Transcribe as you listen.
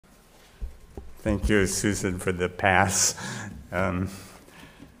Thank you, Susan, for the pass. The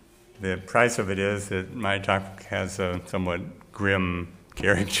price of it is that my talk has a somewhat grim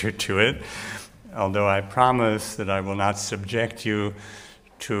character to it, although I promise that I will not subject you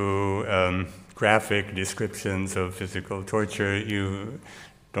to graphic descriptions of physical torture. You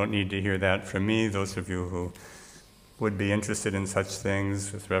don't need to hear that from me. Those of you who would be interested in such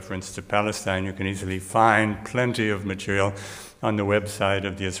things with reference to Palestine, you can easily find plenty of material on the website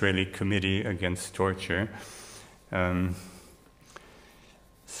of the Israeli Committee Against Torture. But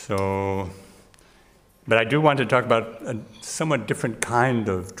I do want to talk about a somewhat different kind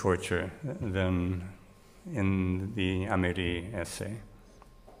of torture than in the Améry essay.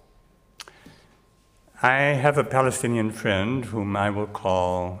 I have a Palestinian friend whom I will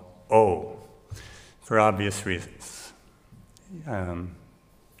call O, for obvious reasons.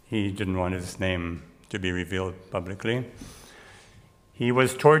 He didn't want his name to be revealed publicly. He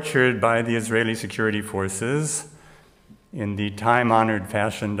was tortured by the Israeli security forces in the time-honored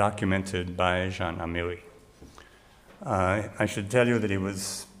fashion documented by Jean Améry. I should tell you that he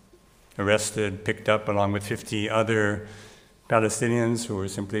was arrested, picked up along with 50 other Palestinians who were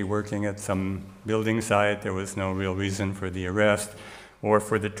simply working at some building site. There was no real reason for the arrest or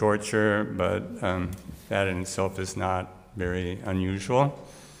for the torture, but that in itself is not very unusual.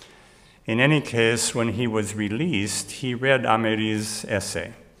 In any case, when he was released, he read Améry's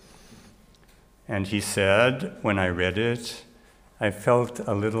essay. And he said, when I read it, I felt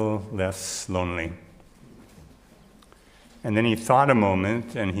a little less lonely. And then he thought a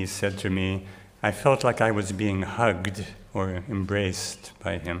moment, and he said to me, I felt like I was being hugged or embraced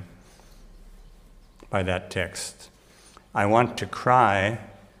by him, by that text. I want to cry,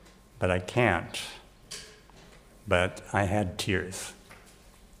 but I can't. But I had tears.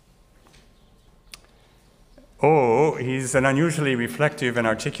 Oh, he's an unusually reflective and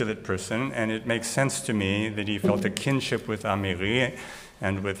articulate person, and it makes sense to me that he felt a kinship with Améry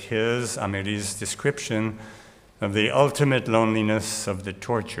and with Améry's description of the ultimate loneliness of the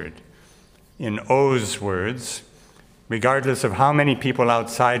tortured. In O's words, regardless of how many people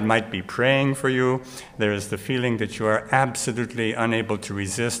outside might be praying for you, there is the feeling that you are absolutely unable to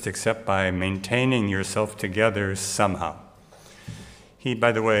resist except by maintaining yourself together somehow. He,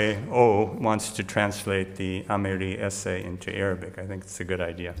 by the way, O, wants to translate the Améry essay into Arabic. I think it's a good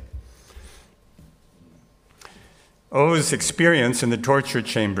idea. O's experience in the torture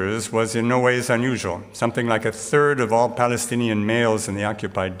chambers was in no ways unusual. Something like a third of all Palestinian males in the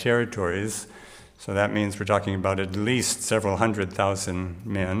occupied territories, so that means we're talking about at least several 100,000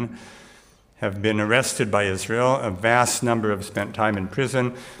 men, have been arrested by Israel. A vast number have spent time in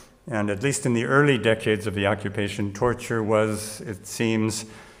prison. And at least in the early decades of the occupation, torture was, it seems,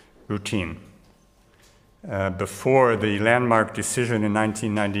 routine. Before the landmark decision in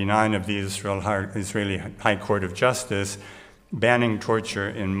 1999 of the Israeli High Court of Justice banning torture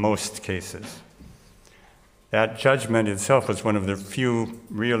in most cases. That judgment itself was one of the few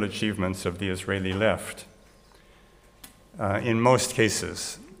real achievements of the Israeli left. In most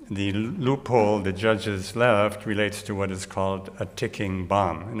cases, the loophole the judges left relates to what is called a ticking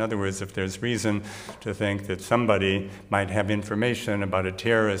bomb. In other words, if there's reason to think that somebody might have information about a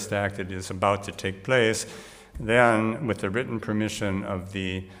terrorist act that is about to take place, then with the written permission of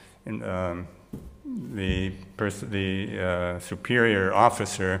the superior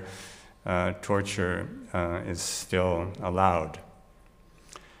officer, torture is still allowed.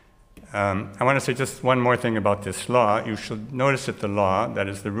 I want to say just one more thing about this law. You should notice that the law, that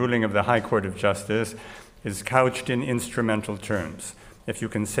is the ruling of the High Court of Justice, is couched in instrumental terms. If you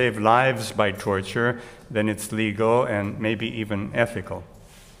can save lives by torture, then it's legal and maybe even ethical.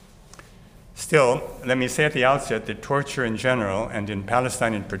 Still, let me say at the outset that torture in general, and in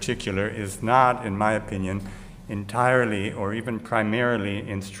Palestine in particular, is not, in my opinion, entirely or even primarily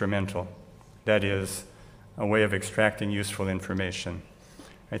instrumental. That is, a way of extracting useful information.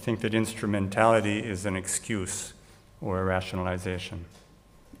 I think that instrumentality is an excuse or a rationalization.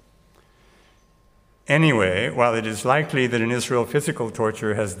 Anyway, while it is likely that in Israel physical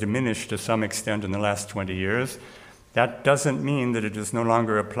torture has diminished to some extent in the last 20 years, that doesn't mean that it is no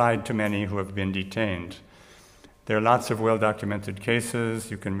longer applied to many who have been detained. There are lots of well-documented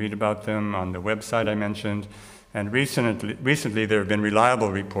cases. You can read about them on the website I mentioned. And recently there have been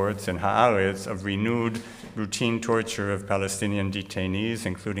reliable reports in Haaretz of renewed routine torture of Palestinian detainees,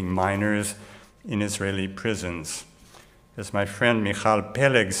 including minors, in Israeli prisons. As my friend Michal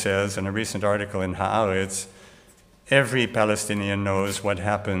Peleg says in a recent article in Haaretz, every Palestinian knows what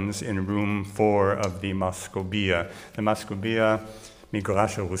happens in room 4 of the Moskobia. The Moskobia,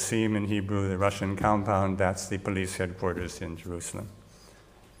 Migrash Rusim in Hebrew, the Russian compound, that's the police headquarters in Jerusalem.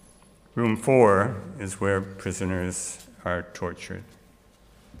 Room 4 is where prisoners are tortured.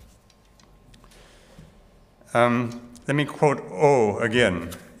 Let me quote O again.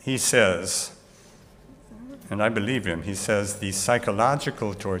 He says, and I believe him, he says, the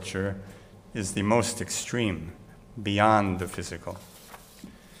psychological torture is the most extreme, beyond the physical.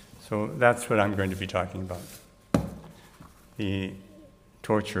 So that's what I'm going to be talking about, the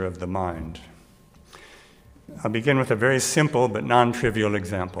torture of the mind. I'll begin with a very simple but non-trivial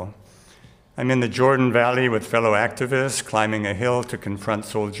example. I'm in the Jordan Valley with fellow activists, climbing a hill to confront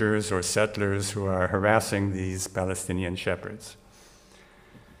soldiers or settlers who are harassing these Palestinian shepherds.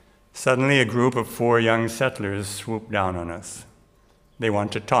 Suddenly, a group of 4 young settlers swoop down on us. They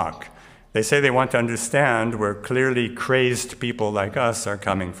want to talk. They say they want to understand where clearly crazed people like us are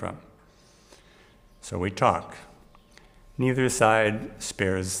coming from. So we talk. Neither side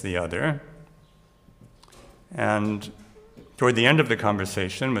spares the other. And toward the end of the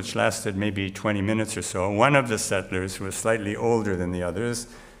conversation, which lasted maybe 20 minutes or so, one of the settlers, who was slightly older than the others,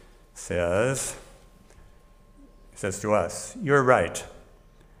 says to us, "You're right.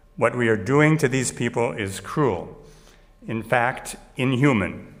 What we are doing to these people is cruel. In fact,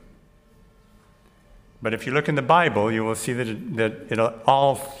 inhuman. But if you look in the Bible, you will see that it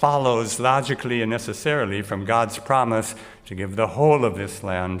all follows logically and necessarily from God's promise to give the whole of this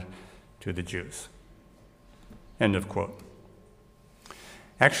land to the Jews." End of quote.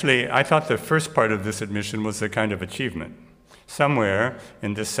 Actually, I thought the first part of this admission was a kind of achievement. Somewhere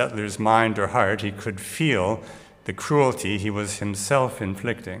in this settler's mind or heart, he could feel the cruelty he was himself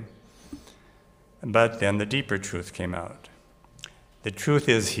inflicting. But then the deeper truth came out. The truth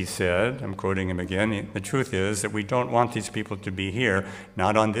is, he said, I'm quoting him again, the truth is that we don't want these people to be here,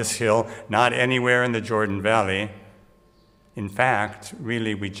 not on this hill, not anywhere in the Jordan Valley. In fact,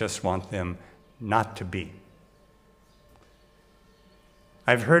 really, we just want them not to be.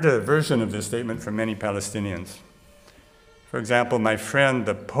 I've heard a version of this statement from many Palestinians. For example, my friend,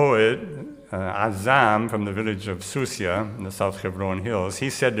 the poet, Azam, from the village of Susia in the South Hebron Hills, he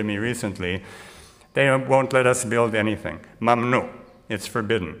said to me recently, "They won't let us build anything. Mamnu. It's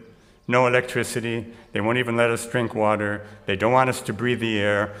forbidden. No electricity. They won't even let us drink water. They don't want us to breathe the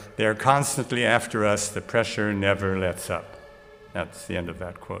air. They are constantly after us. The pressure never lets up." That's the end of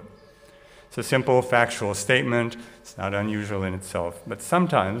that quote. It's a simple, factual statement. It's not unusual in itself. But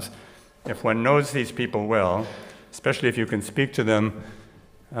sometimes, if one knows these people well, especially if you can speak to them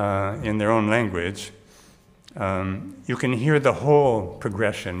in their own language, you can hear the whole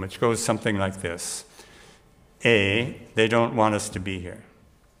progression, which goes something like this. A, they don't want us to be here.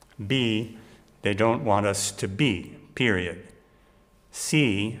 B, they don't want us to be, period.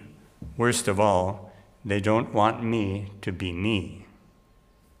 C, worst of all, they don't want me to be me.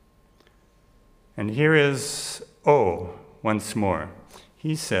 And here is O once more.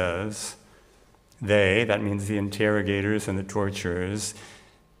 He says, they, that means the interrogators and the torturers,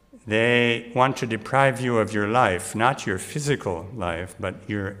 they want to deprive you of your life, not your physical life, but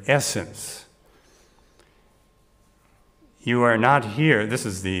your essence. You are not here, this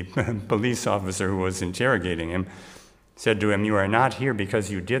is the police officer who was interrogating him, said to him, "You are not here because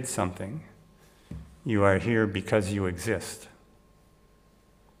you did something. You are here because you exist."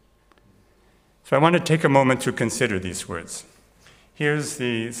 So I want to take a moment to consider these words. Here's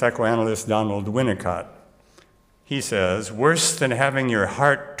the psychoanalyst Donald Winnicott. He says, "Worse than having your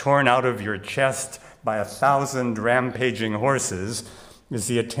heart torn out of your chest by 1,000 rampaging horses is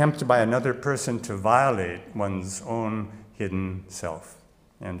the attempt by another person to violate one's own hidden self."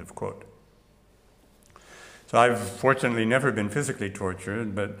 End of quote. So I've fortunately never been physically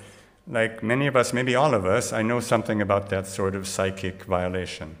tortured, but like many of us, maybe all of us, I know something about that sort of psychic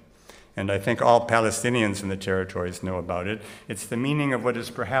violation. And I think all Palestinians in the territories know about it. It's the meaning of what is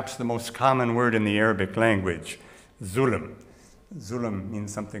perhaps the most common word in the Arabic language, zulm. Zulm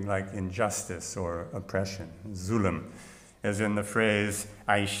means something like injustice or oppression, zulm, as in the phrase,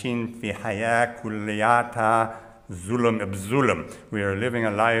 "Aishin fi haya kulliyata zulm ibzulm." We are living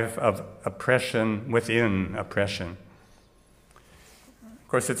a life of oppression within oppression. Of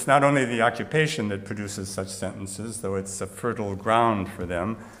course, it's not only the occupation that produces such sentences, though it's a fertile ground for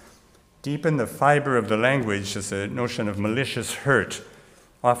them. Deep in the fiber of the language is a notion of malicious hurt,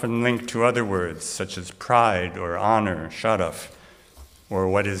 often linked to other words such as pride or honor, sharaf, or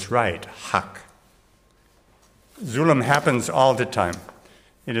what is right, haq. Zulm happens all the time.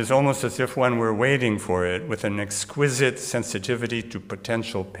 It is almost as if one were waiting for it with an exquisite sensitivity to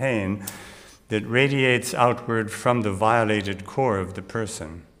potential pain that radiates outward from the violated core of the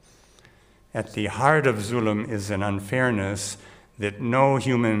person. At the heart of zulm is an unfairness that no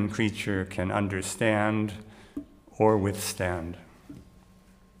human creature can understand or withstand.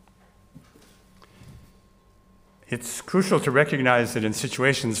 It's crucial to recognize that in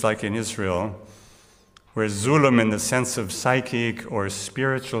situations like in Israel, where zulm in the sense of psychic or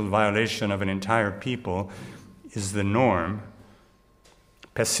spiritual violation of an entire people is the norm,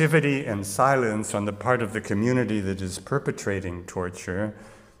 passivity and silence on the part of the community that is perpetrating torture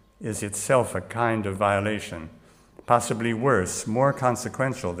is itself a kind of violation, possibly worse, more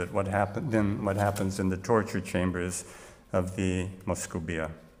consequential than what happens in the torture chambers of the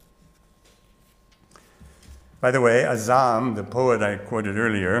Moskubia. By the way, Azam, the poet I quoted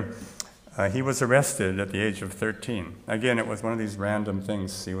earlier, he was arrested at the age of 13. Again, it was one of these random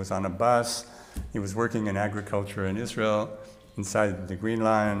things. He was on a bus, he was working in agriculture in Israel, inside the Green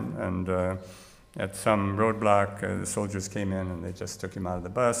Line, and at some roadblock, the soldiers came in and they just took him out of the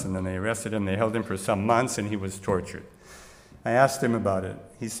bus, and then they arrested him. They held him for some months, and he was tortured. I asked him about it.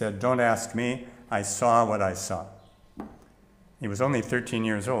 He said, "Don't ask me, I saw what I saw." He was only 13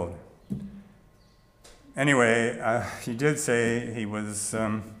 years old. Anyway, he did say he was,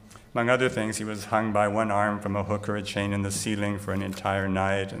 among other things, he was hung by one arm from a hook or a chain in the ceiling for an entire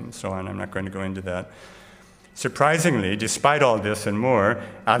night, and so on. I'm not going to go into that. Surprisingly, despite all this and more,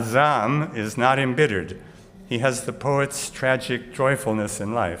 Azam is not embittered. He has the poet's tragic joyfulness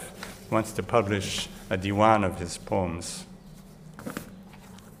in life. He wants to publish a diwan of his poems.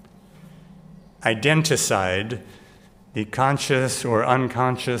 Identicide, the conscious or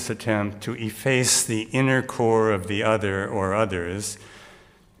unconscious attempt to efface the inner core of the other or others,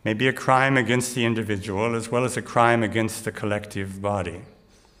 may be a crime against the individual as well as a crime against the collective body.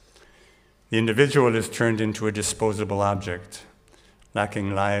 The individual is turned into a disposable object,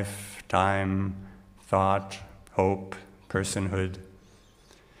 lacking life, time, thought, hope, personhood.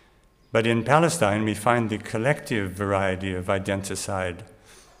 But in Palestine, we find the collective variety of identicide,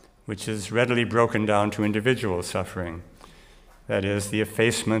 which is readily broken down to individual suffering. That is, the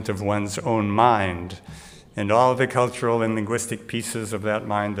effacement of one's own mind and all the cultural and linguistic pieces of that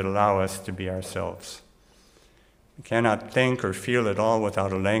mind that allow us to be ourselves. We cannot think or feel at all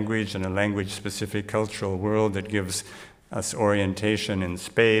without a language and a language-specific cultural world that gives us orientation in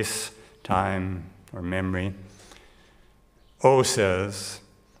space, time, or memory. O says,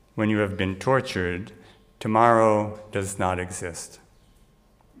 when you have been tortured, tomorrow does not exist.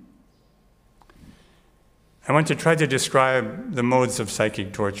 I want to try to describe the modes of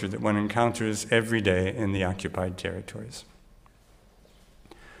psychic torture that one encounters every day in the occupied territories.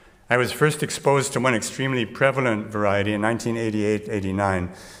 I was first exposed to one extremely prevalent variety in 1988-89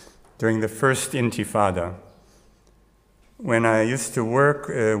 during the first Intifada, when I used to work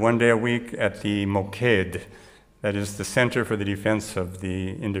one day a week at the Moked, that is the Center for the Defense of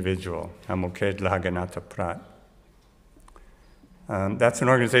the Individual, Moked Lahaganat Prat. That's an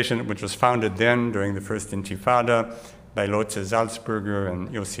organization which was founded then during the first Intifada by Lotze Salzburger and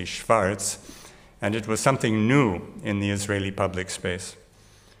Yossi Schwartz, and it was something new in the Israeli public space.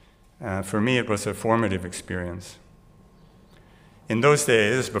 For me, it was a formative experience. In those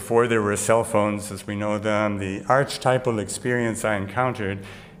days, before there were cell phones as we know them, the archetypal experience I encountered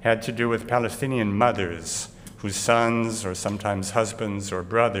had to do with Palestinian mothers whose sons, or sometimes husbands or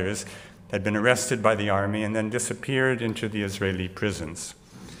brothers, had been arrested by the army and then disappeared into the Israeli prisons.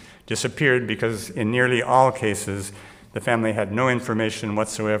 Disappeared because in nearly all cases, the family had no information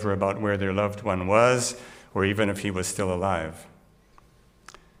whatsoever about where their loved one was, or even if he was still alive.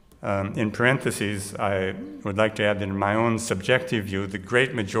 In parentheses, I would like to add that in my own subjective view, the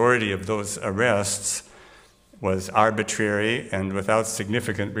great majority of those arrests was arbitrary and without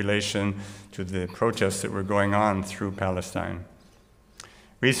significant relation to the protests that were going on through Palestine.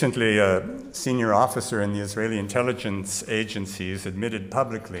 Recently, a senior officer in the Israeli intelligence agencies admitted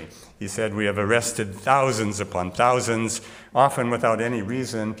publicly, he said, "We have arrested thousands upon thousands, often without any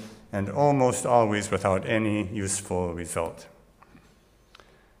reason, and almost always without any useful result."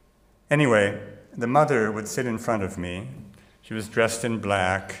 Anyway, the mother would sit in front of me. She was dressed in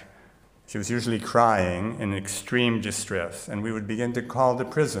black. She was usually crying in extreme distress, and we would begin to call the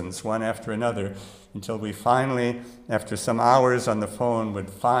prisons one after another until we finally, after some hours on the phone, would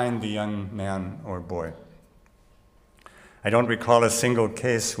find the young man or boy. I don't recall a single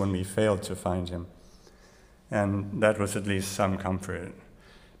case when we failed to find him, and that was at least some comfort.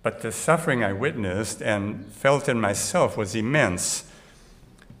 But the suffering I witnessed and felt in myself was immense.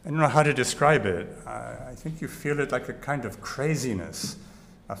 I don't know how to describe it. I think you feel it like a kind of craziness,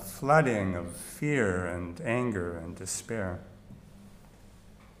 a flooding of fear and anger and despair.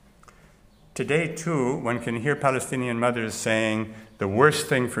 Today, too, one can hear Palestinian mothers saying, "The worst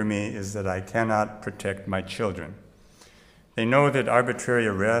thing for me is that I cannot protect my children." They know that arbitrary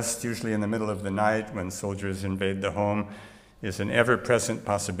arrest, usually in the middle of the night when soldiers invade the home, is an ever-present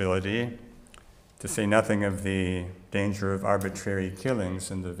possibility. to say nothing of the danger of arbitrary killings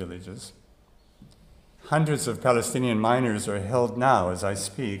in the villages. Hundreds of Palestinian minors are held now, as I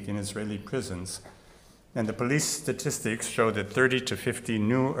speak, in Israeli prisons, and the police statistics show that 30 to 50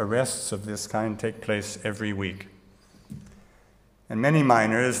 new arrests of this kind take place every week. And many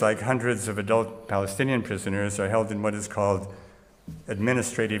minors, like hundreds of adult Palestinian prisoners, are held in what is called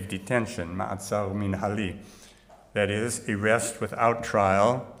administrative detention, ma'atzar minhali. That is, arrest without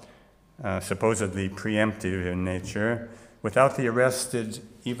trial, supposedly preemptive in nature, without the arrested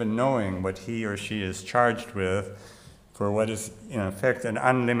even knowing what he or she is charged with for what is, in effect, an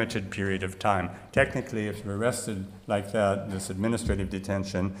unlimited period of time. Technically, if you're arrested like that, this administrative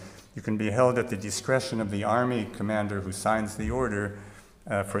detention, you can be held at the discretion of the army commander who signs the order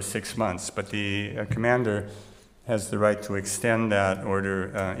for 6 months. But the commander has the right to extend that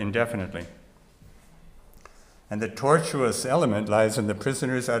order indefinitely. And the tortuous element lies in the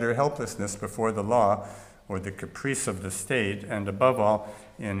prisoner's utter helplessness before the law or the caprice of the state, and above all,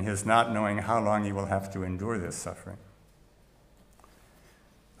 in his not knowing how long he will have to endure this suffering.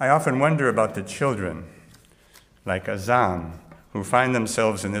 I often wonder about the children, like Azam, who find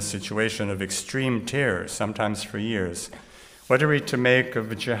themselves in this situation of extreme terror, sometimes for years. What are we to make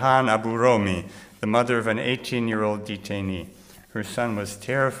of Jehan Abu Romi, the mother of an 18-year-old detainee? Her son was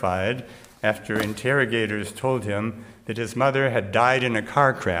terrified after interrogators told him that his mother had died in a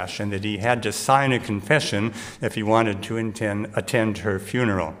car crash and that he had to sign a confession if he wanted to attend her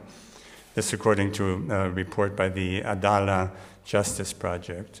funeral. This according to a report by the Adala Justice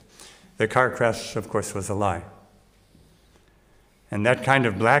Project. The car crash, of course, was a lie. And that kind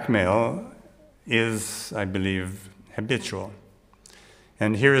of blackmail is, I believe, habitual.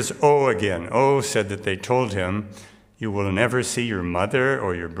 And here is O again. O said that they told him, "You will never see your mother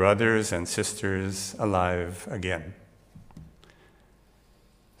or your brothers and sisters alive again."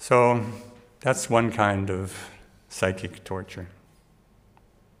 So that's one kind of psychic torture.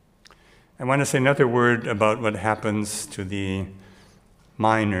 I want to say another word about what happens to the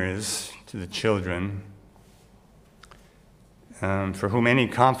minors, to the children, for whom any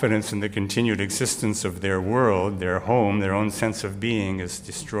confidence in the continued existence of their world, their home, their own sense of being is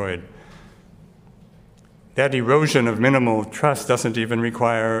destroyed. That erosion of minimal trust doesn't even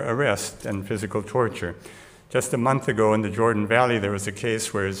require arrest and physical torture. Just a month ago in the Jordan Valley, there was a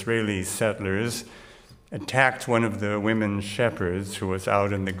case where Israeli settlers attacked one of the women shepherds who was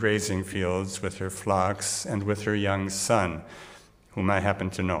out in the grazing fields with her flocks and with her young son, whom I happen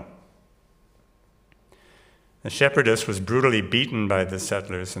to know. The shepherdess was brutally beaten by the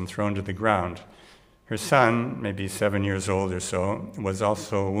settlers and thrown to the ground. Her son, maybe 7 years old or so, was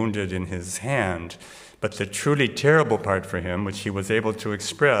also wounded in his hand. But the truly terrible part for him, which he was able to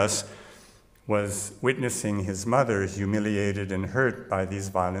express, was witnessing his mother humiliated and hurt by these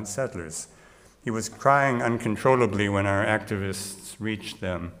violent settlers. He was crying uncontrollably when our activists reached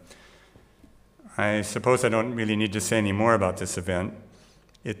them. I suppose I don't really need to say any more about this event.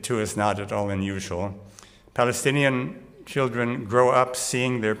 It too is not at all unusual. Palestinian children grow up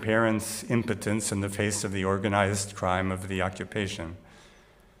seeing their parents' impotence in the face of the organized crime of the occupation.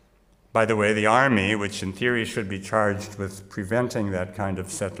 By the way, the army, which in theory should be charged with preventing that kind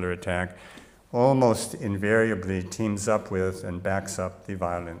of settler attack, almost invariably teams up with and backs up the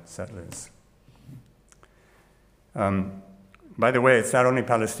violent settlers. By the way, it's not only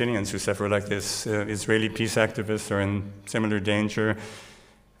Palestinians who suffer like this. Israeli peace activists are in similar danger.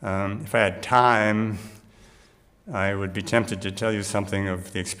 If I had time, I would be tempted to tell you something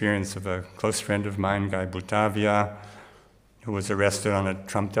of the experience of a close friend of mine, Guy Butavia, who was arrested on a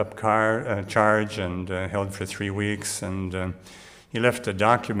trumped-up charge and held for 3 weeks. And he left a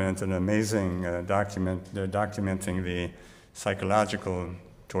document, an amazing document, documenting the psychological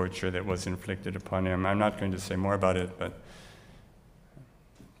torture that was inflicted upon him. I'm not going to say more about it, but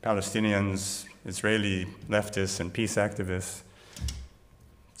Palestinians, Israeli leftists, and peace activists,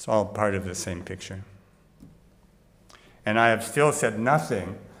 it's all part of the same picture. And I have still said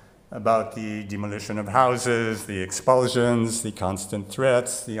nothing about the demolition of houses, the expulsions, the constant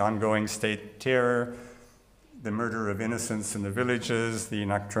threats, the ongoing state terror, the murder of innocents in the villages, the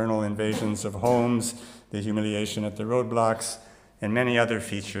nocturnal invasions of homes, the humiliation at the roadblocks, and many other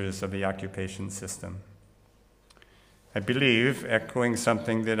features of the occupation system. I believe, echoing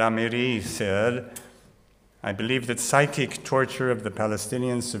something that Améry said, I believe that psychic torture of the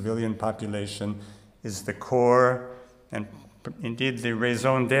Palestinian civilian population is the core and indeed the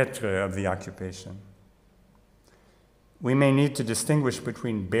raison d'etre of the occupation. We may need to distinguish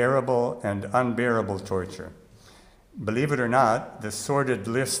between bearable and unbearable torture. Believe it or not, the sordid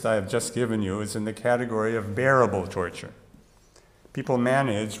list I have just given you is in the category of bearable torture. People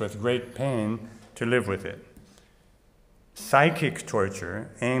manage with great pain to live with it. Psychic torture,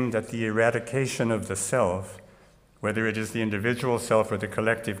 aimed at the eradication of the self, whether it is the individual self or the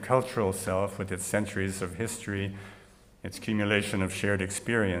collective cultural self with its centuries of history, its accumulation of shared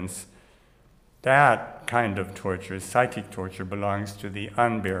experience, that kind of torture, psychic torture, belongs to the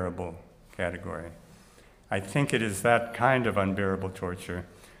unbearable category. I think it is that kind of unbearable torture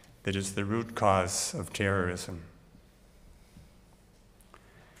that is the root cause of terrorism.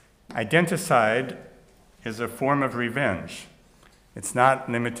 Identicide is a form of revenge. It's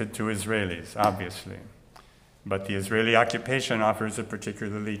not limited to Israelis, obviously, but the Israeli occupation offers a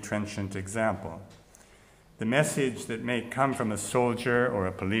particularly trenchant example. The message that may come from a soldier or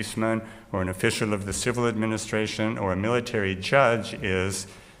a policeman or an official of the civil administration or a military judge is,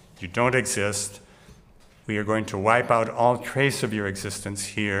 you don't exist. We are going to wipe out all trace of your existence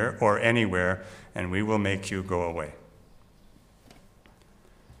here or anywhere, and we will make you go away.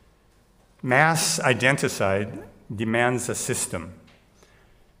 Mass identicide demands a system,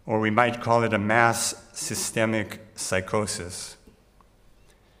 or we might call it a mass systemic psychosis.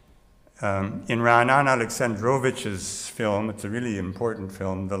 In Ra'anan Alexandrovich's film, it's a really important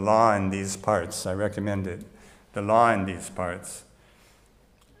film, The Law in These Parts, I recommend it, The Law in These Parts.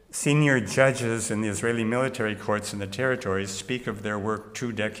 Senior judges in the Israeli military courts in the territories speak of their work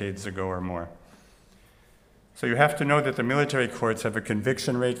 2 decades ago or more. So you have to know that the military courts have a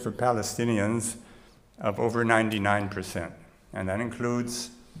conviction rate for Palestinians of over 99%, and that includes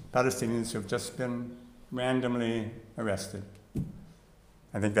Palestinians who have just been randomly arrested.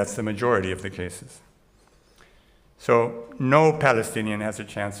 I think that's the majority of the cases. So no Palestinian has a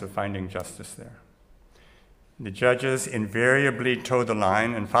chance of finding justice there. The judges invariably toe the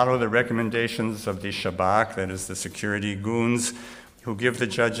line and follow the recommendations of the Shabak, that is the security goons, who give the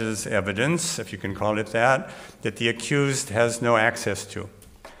judges evidence, if you can call it that the accused has no access to.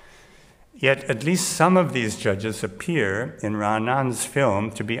 Yet at least some of these judges appear in Ra'anan's film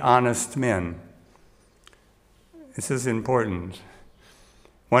to be honest men. This is important.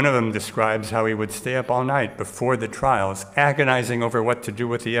 One of them describes how he would stay up all night before the trials, agonizing over what to do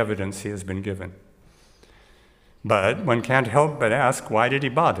with the evidence he has been given. But one can't help but ask, why did he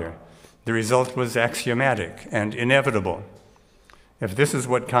bother? The result was axiomatic and inevitable. If this is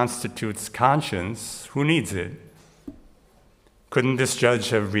what constitutes conscience, who needs it? Couldn't this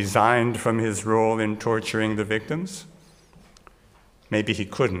judge have resigned from his role in torturing the victims? Maybe he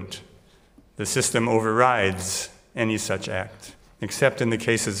couldn't. The system overrides any such act, except in the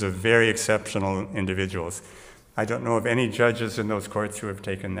cases of very exceptional individuals. I don't know of any judges in those courts who have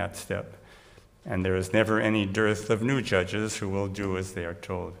taken that step. And there is never any dearth of new judges who will do as they are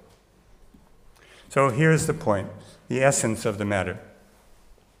told. So here's the point, the essence of the matter.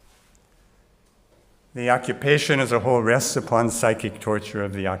 The occupation as a whole rests upon psychic torture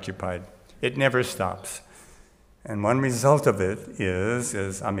of the occupied. It never stops. And one result of it is,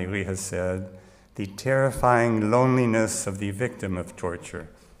 as Améry has said, the terrifying loneliness of the victim of torture,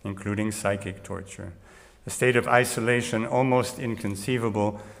 including psychic torture, a state of isolation almost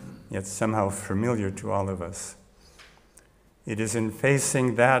inconceivable, yet somehow familiar to all of us. It is in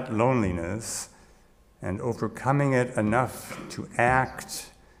facing that loneliness and overcoming it enough to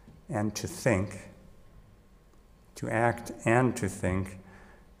act and to think,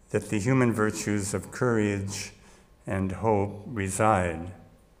 that the human virtues of courage and hope reside.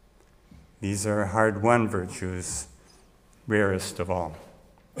 These are hard-won virtues, rarest of all.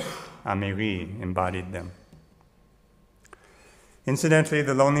 Améry embodied them. Incidentally,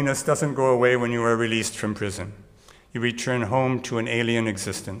 the loneliness doesn't go away when you are released from prison. You return home to an alien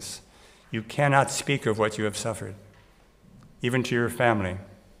existence. You cannot speak of what you have suffered, even to your family.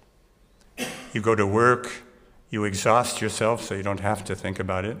 You go to work, you exhaust yourself so you don't have to think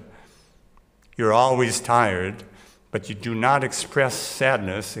about it. You're always tired, but you do not express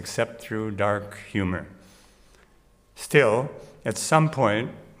sadness except through dark humor. Still, at some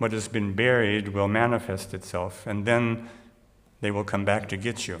point, what has been buried will manifest itself, and then they will come back to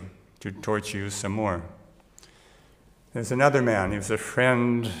get you, to torture you some more. There's another man, he was a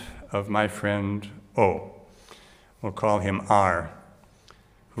friend of my friend O, we'll call him R,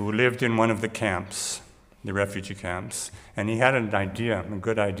 who lived in one of the camps, the refugee camps, and he had an idea, a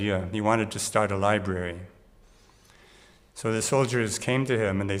good idea. He wanted to start a library. So the soldiers came to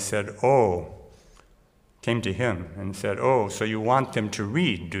him and they said, oh, came to him and said, oh, so you want them to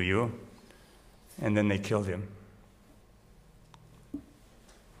read, do you? And then they killed him.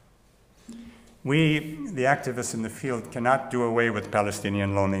 We, the activists in the field, cannot do away with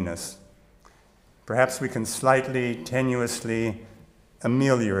Palestinian loneliness. Perhaps we can slightly, tenuously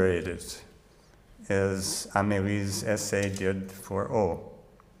ameliorate it, as Améry's essay did for O.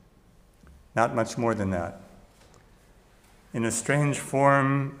 not much more than that. In a strange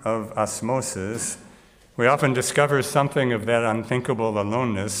form of osmosis, we often discover something of that unthinkable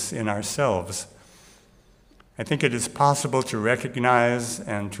aloneness in ourselves. I think it is possible to recognize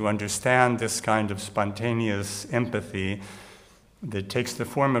and to understand this kind of spontaneous empathy that takes the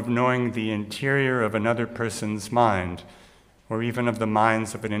form of knowing the interior of another person's mind, or even of the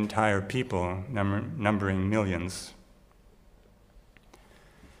minds of an entire people, numbering millions.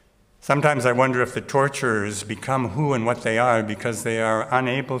 Sometimes I wonder if the torturers become who and what they are because they are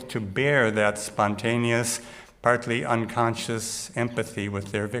unable to bear that spontaneous, partly unconscious empathy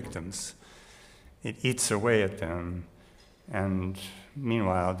with their victims. It eats away at them, and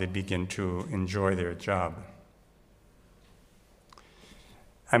meanwhile they begin to enjoy their job.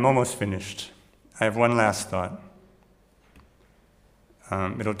 I'm almost finished. I have one last thought.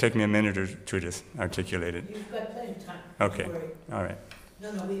 It'll take me a minute or two to articulate it. You've got plenty of time. Okay, all right.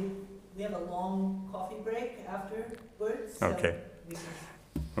 No, we have a long coffee break afterwards. So okay,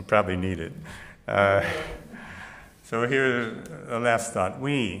 we'll probably need it. So here's the last thought.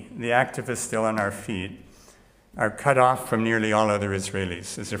 We, the activists still on our feet, are cut off from nearly all other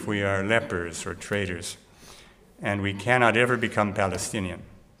Israelis, as if we are lepers or traitors, and we cannot ever become Palestinian.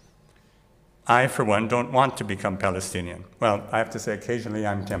 I, for one, don't want to become Palestinian. Well, I have to say, occasionally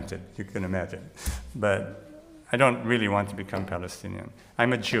I'm tempted, you can imagine. But I don't really want to become Palestinian.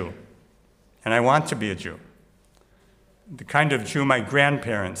 I'm a Jew, and I want to be a Jew. The kind of Jew my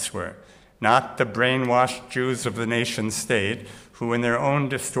grandparents were, not the brainwashed Jews of the nation state, who in their own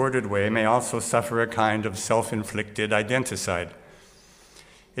distorted way may also suffer a kind of self-inflicted identicide.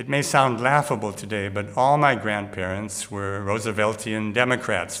 It may sound laughable today, but all my grandparents were Rooseveltian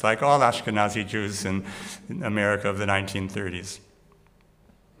Democrats, like all Ashkenazi Jews in America of the 1930s.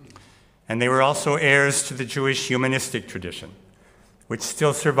 And they were also heirs to the Jewish humanistic tradition, which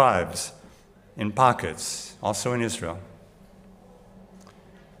still survives in pockets, also in Israel.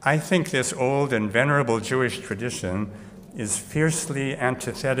 I think this old and venerable Jewish tradition is fiercely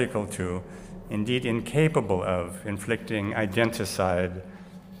antithetical to, indeed incapable of, inflicting identicide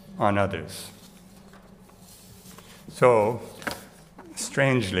on others. So,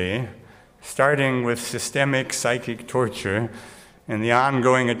 strangely, starting with systemic psychic torture and the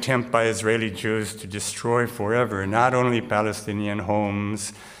ongoing attempt by Israeli Jews to destroy forever not only Palestinian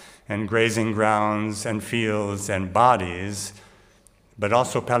homes and grazing grounds and fields and bodies, but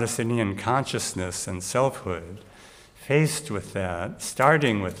also Palestinian consciousness and selfhood, faced with that,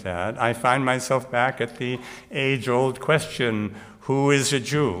 starting with that, I find myself back at the age-old question, who is a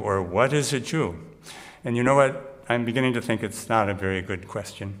Jew, or what is a Jew? And you know what? I'm beginning to think it's not a very good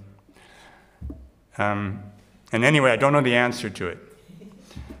question. And anyway, I don't know the answer to it.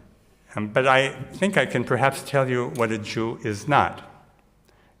 But I think I can perhaps tell you what a Jew is not,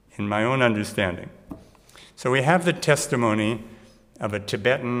 in my own understanding. So we have the testimony of a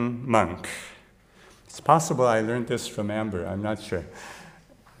Tibetan monk. It's possible I learned this from Amber, I'm not sure.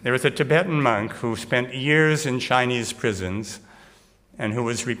 There was a Tibetan monk who spent years in Chinese prisons and who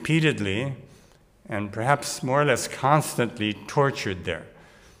was repeatedly and perhaps more or less constantly tortured there.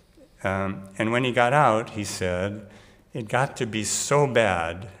 And when he got out, he said, it got to be so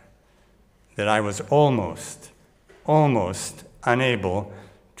bad that I was almost unable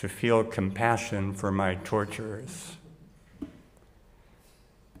to feel compassion for my torturers.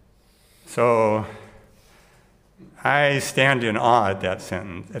 So I stand in awe at that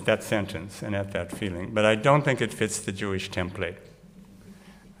sentence and at that feeling, but I don't think it fits the Jewish template.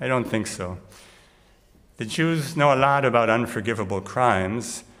 I don't think so. The Jews know a lot about unforgivable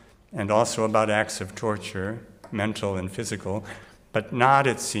crimes and also about acts of torture, mental and physical, but not,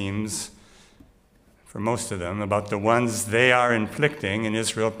 it seems, for most of them, about the ones they are inflicting in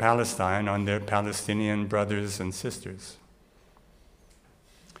Israel, Palestine on their Palestinian brothers and sisters.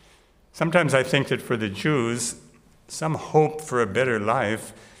 Sometimes I think that for the Jews, some hope for a better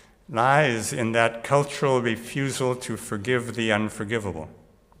life lies in that cultural refusal to forgive the unforgivable.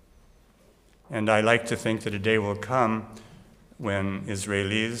 And I like to think that a day will come when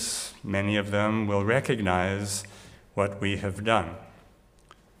Israelis, many of them, will recognize what we have done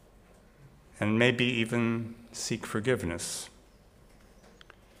and maybe even seek forgiveness.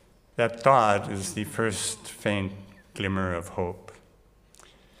 That thought is the first faint glimmer of hope.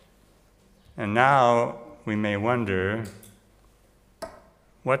 And now we may wonder,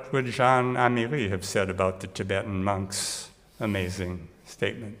 what would Jean Améry have said about the Tibetan monk's amazing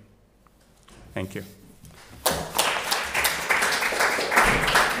statement? Thank you.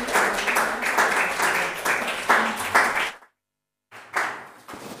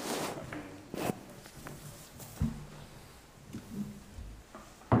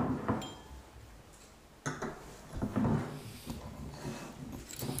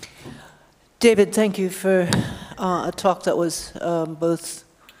 David, thank you for a talk that was both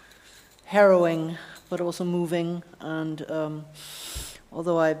harrowing but also moving. And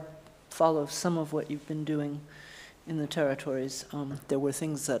although I follow some of what you've been doing in the territories, there were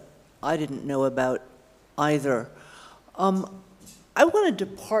things that I didn't know about either. I want to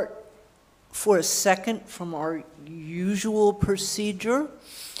depart for a second from our usual procedure.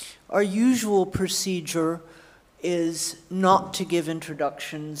 Our usual procedure is not to give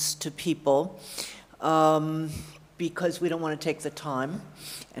introductions to people because we don't want to take the time,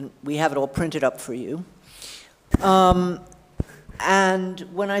 and we have it all printed up for you. And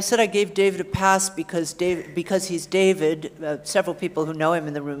when I said I gave David a pass because he's David, several people who know him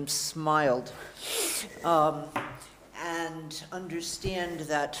in the room smiled and understand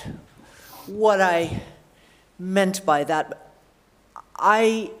that what I meant by that.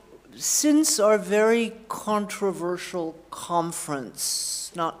 Since our very controversial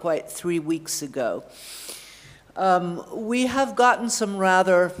conference, not quite 3 weeks ago, we have gotten some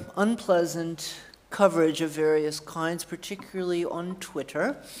rather unpleasant coverage of various kinds, particularly on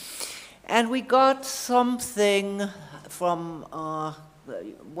Twitter. And we got something from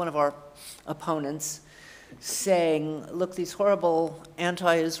one of our opponents saying, look, these horrible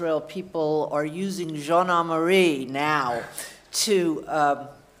anti-Israel people are using Jean Améry now to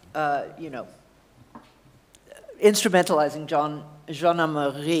instrumentalizing Jean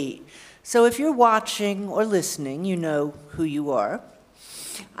Améry. So if you're watching or listening, you know who you are.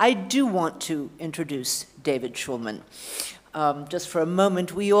 I do want to introduce David Shulman. Just for a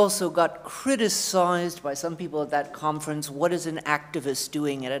moment, we also got criticized by some people at that conference. What is an activist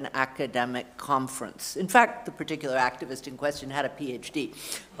doing at an academic conference? In fact, the particular activist in question had a PhD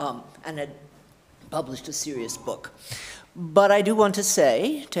and had published a serious book. But I do want to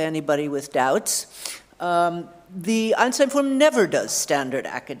say to anybody with doubts, the Einstein Forum never does standard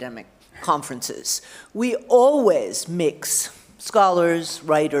academic conferences. We always mix scholars,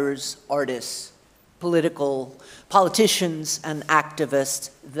 writers, artists, politicians, and activists.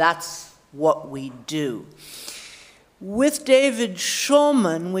 That's what we do. With David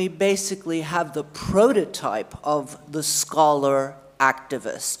Shulman, we basically have the prototype of the scholar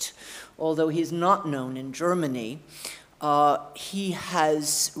activist. Although he's not known in Germany, he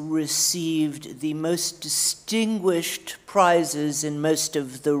has received the most distinguished prizes in most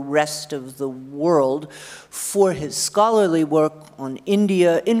of the rest of the world for his scholarly work on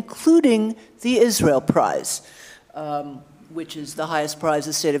India, including the Israel Prize, which is the highest prize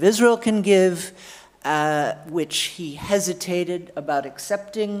the State of Israel can give, which he hesitated about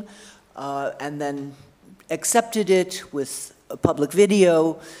accepting, and then accepted it with a public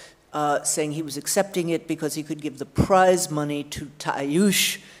video, saying he was accepting it because he could give the prize money to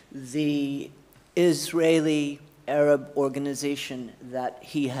Ta'ayush, the Israeli Arab organization that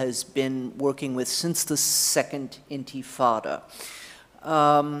he has been working with since the Second Intifada.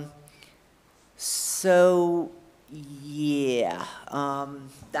 So, yeah,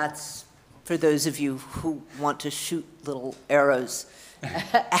 that's for those of you who want to shoot little arrows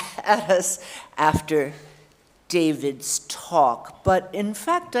at us after David's talk. But in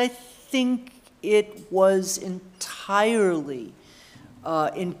fact, I think it was entirely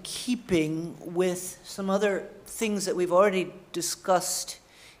in keeping with some other things that we've already discussed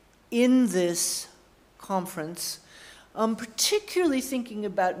in this conference, particularly thinking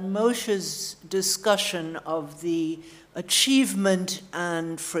about Moshe's discussion of the achievement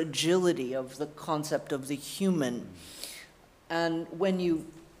and fragility of the concept of the human. And when you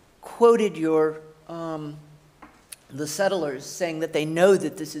quoted your the settlers saying that they know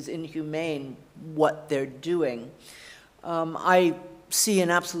that this is inhumane, what they're doing, I see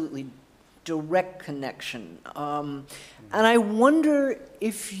an absolutely direct connection. And I wonder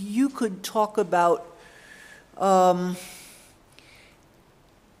if you could talk about,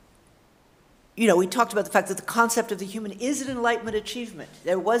 we talked about the fact that the concept of the human is an Enlightenment achievement.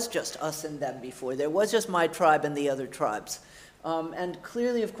 There was just us and them before. There was just my tribe and the other tribes. And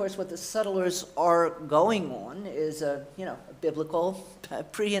clearly, of course, what the settlers are going on is a biblical,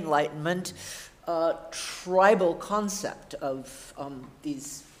 pre-Enlightenment, tribal concept of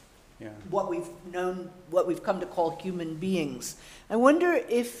these, what we've come to call human beings. I wonder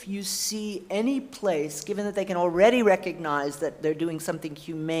if you see any place, given that they can already recognize that they're doing something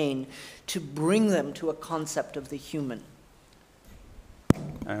humane, to bring them to a concept of the human.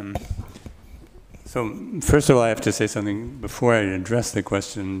 So first of all, I have to say something before I address the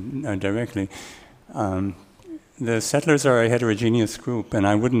question directly. The settlers are a heterogeneous group, and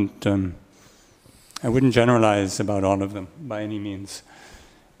I wouldn't generalize about all of them by any means.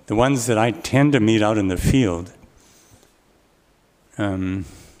 The ones that I tend to meet out in the field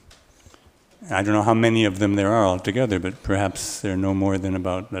I don't know how many of them there are altogether, but perhaps there are no more than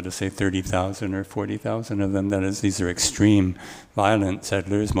about, let us say, 30,000 or 40,000 of them. That is, these are extreme, violent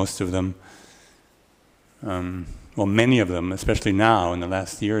settlers, most of them. Well, many of them, especially now in the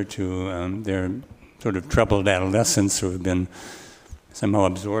last year or two, they're sort of troubled adolescents who have been somehow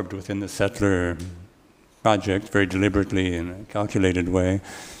absorbed within the settler project very deliberately in a calculated way.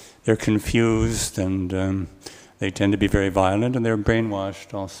 They're confused and they tend to be very violent, and they're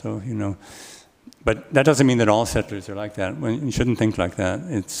brainwashed also, you know. But that doesn't mean that all settlers are like that. You shouldn't think like that.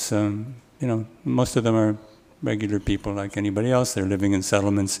 It's, you know, most of them are regular people like anybody else. They're living in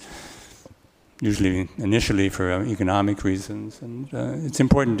settlements, usually initially for economic reasons, and it's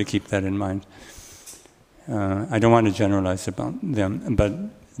important to keep that in mind. I don't want to generalize about them, but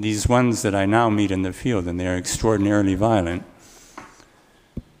these ones that I now meet in the field, and they're extraordinarily violent,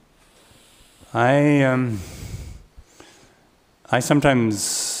 I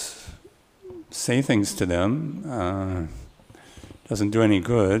sometimes say things to them. Doesn't do any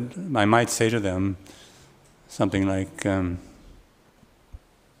good. I might say to them something like,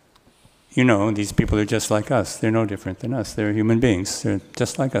 you know, these people are just like us. They're no different than us. They're human beings. They're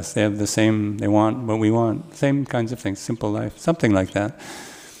just like us. They have the same, they want what we want, same kinds of things, simple life, something like that.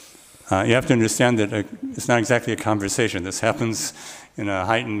 You have to understand that it's not exactly a conversation. This happens in a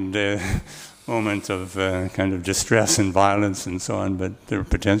heightened moment of kind of distress and violence and so on, but there are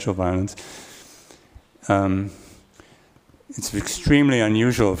potential violence. It's extremely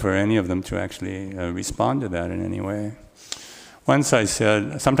unusual for any of them to actually respond to that in any way. Once I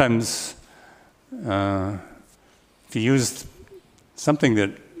said, sometimes if you use something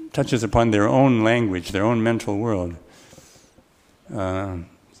that touches upon their own language, their own mental world,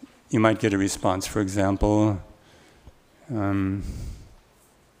 you might get a response. For example,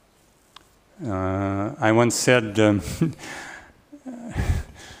 I once said,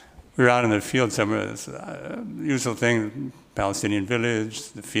 we were out in the field somewhere, this usual thing, Palestinian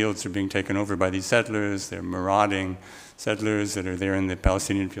village, the fields are being taken over by these settlers, they're marauding settlers that are there in the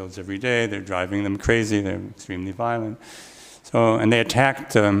Palestinian fields every day, they're driving them crazy, they're extremely violent. So, and they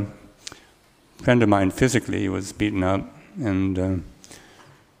attacked a friend of mine physically, he was beaten up, and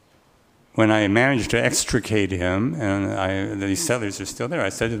when I managed to extricate him, and these settlers are still there, I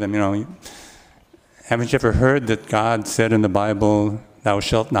said to them, you know, haven't you ever heard that God said in the Bible, "Thou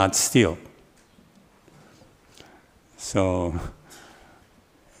shalt not steal"? So,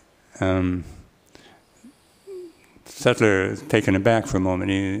 settler is taken aback for a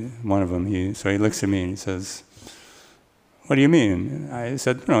moment. One of them, so he looks at me and he says, "What do you mean?" I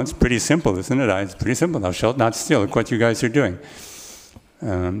said, "No, it's pretty simple, isn't it? It's pretty simple. Thou shalt not steal. Look what you guys are doing.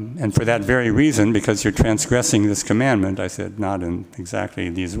 And for that very reason, because you're transgressing this commandment," I said, not in exactly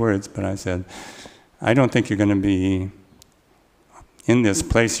these words, but I said, "I don't think you're going to be in this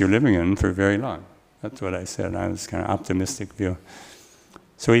place you're living in for very long." That's what I said. I was kind of optimistic view.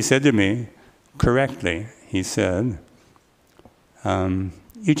 So he said to me, correctly, he said,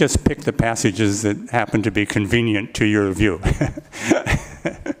 "You just pick the passages that happen to be convenient to your view."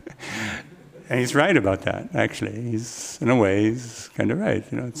 And he's right about that, actually. In a way, he's kind of right.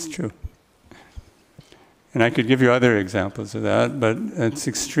 You know, it's true. And I could give you other examples of that, but it's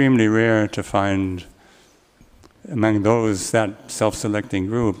extremely rare to find among those, that self-selecting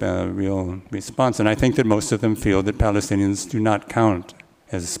group, a real response. And I think that most of them feel that Palestinians do not count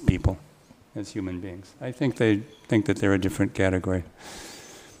as people, as human beings. I think they think that they're a different category.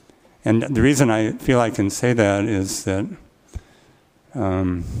 And the reason I feel I can say that is that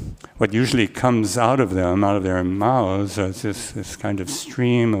what usually comes out of them, out of their mouths, is this kind of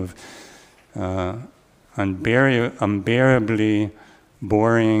stream of unbearably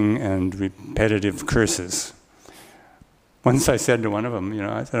boring and repetitive curses. Once I said to one of them, you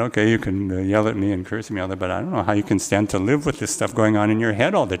know, I said, "Okay, you can yell at me and curse me all that, but I don't know how you can stand to live with this stuff going on in your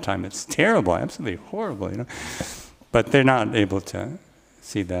head all the time. It's terrible, absolutely horrible, you know." But they're not able to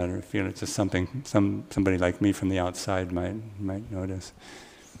see that or feel it. Just something somebody like me from the outside might notice.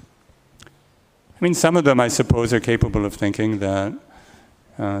 I mean, some of them, I suppose, are capable of thinking that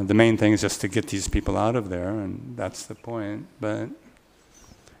the main thing is just to get these people out of there, and that's the point. But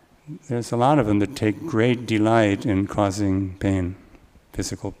there's a lot of them that take great delight in causing pain,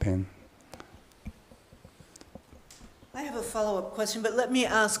 physical pain. I have a follow-up question, but let me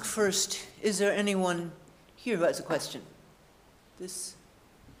ask first, is there anyone here who has a question? This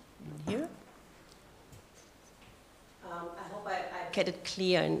here? I hope I get it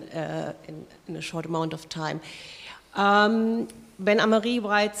clear in a short amount of time. When Améry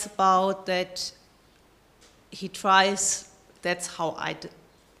writes about that he tries, that's how I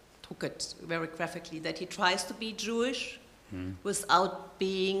took it very graphically, that he tries to be Jewish without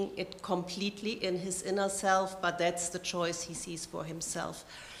being it completely in his inner self, but that's the choice he sees for himself.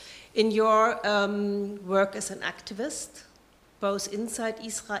 In your work as an activist, both inside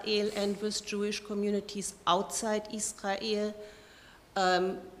Israel and with Jewish communities outside Israel,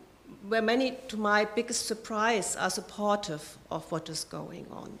 where many, to my biggest surprise, are supportive of what is going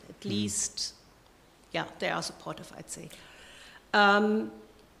on. At least, yeah, they are supportive, I'd say.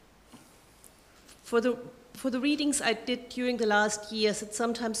 For the readings I did during the last years, it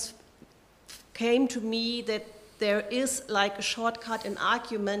sometimes came to me that there is like a shortcut in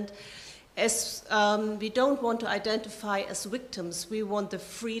argument, as we don't want to identify as victims, we want the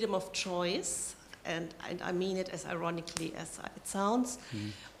freedom of choice, and I mean it as ironically as it sounds,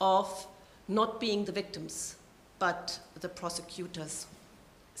 of not being the victims, but the prosecutors.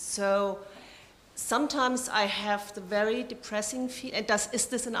 So sometimes I have the very depressing feeling, and is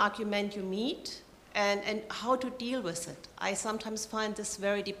this an argument you meet? And how to deal with it. I sometimes find this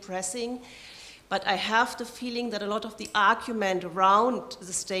very depressing, but I have the feeling that a lot of the argument around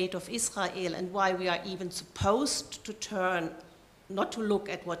the state of Israel and why we are even supposed to turn, not to look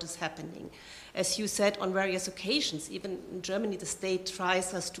at what is happening. As you said on various occasions, even in Germany, the state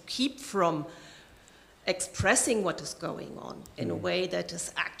tries us to keep from expressing what is going on in a way that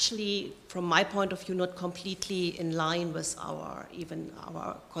is actually, from my point of view, not completely in line with even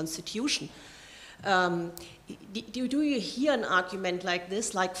our constitution. Do you hear an argument like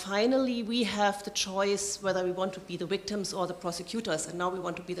this, like finally we have the choice whether we want to be the victims or the prosecutors, and now we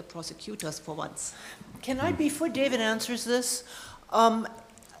want to be the prosecutors for once? Can I, before David answers this,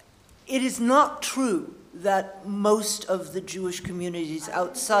 it is not true that most of the Jewish communities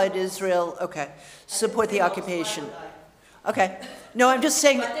outside Israel, support the occupation. Okay, no, I'm just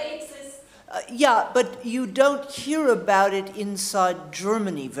saying. But they exist. Yeah, but you don't hear about it inside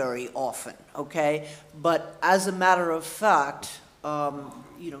Germany very often, okay? But as a matter of fact,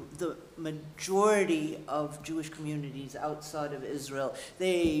 the majority of Jewish communities outside of Israel,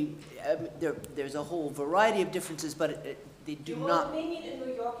 there's a whole variety of differences, but they do not. In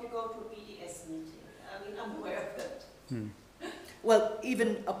New York, you go to a BDS meeting. I mean, I'm aware of it. Well,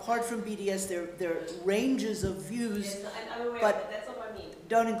 even apart from BDS, there are ranges of views. Yes, I'm aware but of it. That's what I mean.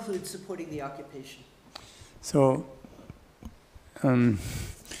 Don't include supporting the occupation. So, yeah,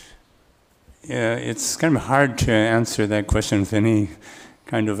 it's kind of hard to answer that question with any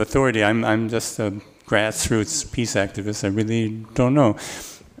kind of authority. I'm just a grassroots peace activist. I really don't know.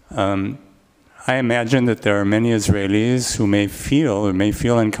 I imagine that there are many Israelis who may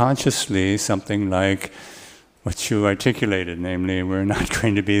feel unconsciously something like what you articulated, namely, we're not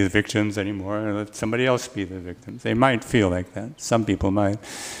going to be the victims anymore, let somebody else be the victims. They might feel like that. Some people might.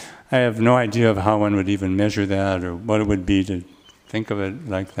 I have no idea of how one would even measure that or what it would be to think of it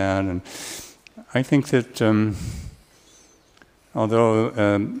like that. And I think that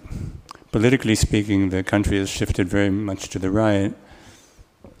although politically speaking, the country has shifted very much to the right,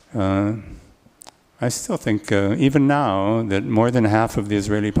 I still think even now that more than half of the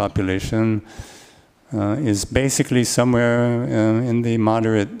Israeli population is basically somewhere in the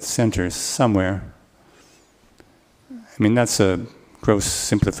moderate centers, somewhere. I mean, that's a gross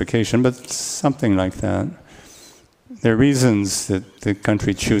simplification, but something like that. There are reasons that the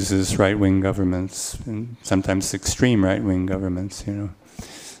country chooses right-wing governments, and sometimes extreme right-wing governments,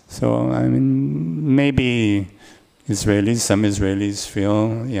 So, I mean, maybe some Israelis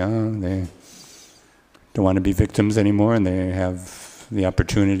feel, they don't want to be victims anymore, and they have the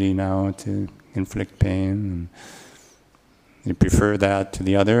opportunity now to inflict pain, and they prefer that to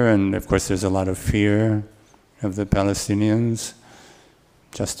the other. And of course there's a lot of fear of the Palestinians,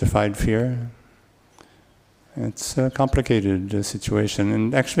 justified fear. It's a complicated situation,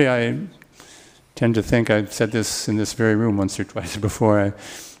 and actually I tend to think, I've said this in this very room once or twice before, I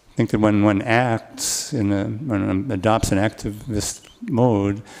think that when one acts, when one adopts an activist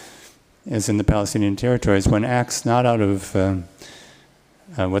mode, as in the Palestinian territories, one acts not out of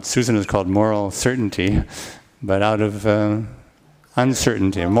what Susan has called moral certainty, but out of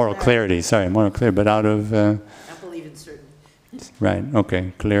uncertainty, moral clarity, but out of... I believe in certainty. Right,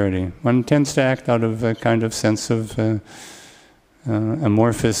 okay, clarity. One tends to act out of a kind of sense of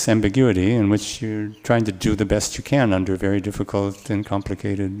amorphous ambiguity in which you're trying to do the best you can under very difficult and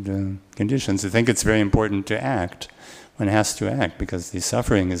complicated conditions. I think it's very important to act. One has to act because the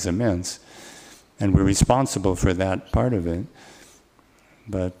suffering is immense, and we're responsible for that part of it.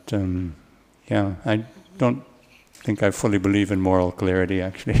 But I don't think I fully believe in moral clarity,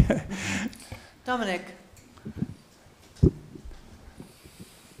 actually. Dominic.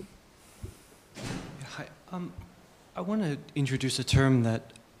 Hi. I want to introduce a term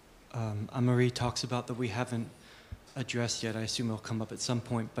that Améry talks about that we haven't addressed yet. I assume it'll come up at some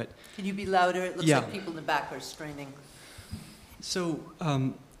point, but... Can you be louder? It looks Yeah. like people in the back are straining. So,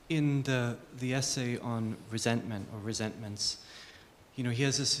 in the essay on resentment or resentments, you know, he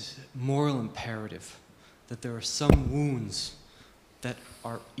has this moral imperative that there are some wounds that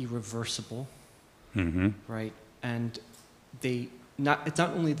are irreversible, right? And it's not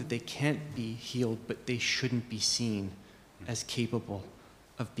only that they can't be healed, but they shouldn't be seen as capable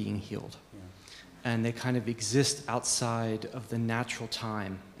of being healed. Yeah. And they kind of exist outside of the natural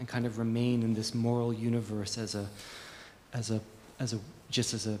time and kind of remain in this moral universe as a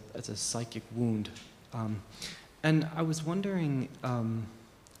psychic wound. And I was wondering, I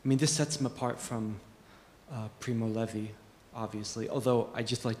mean, this sets him apart from Primo Levi, obviously, although I'd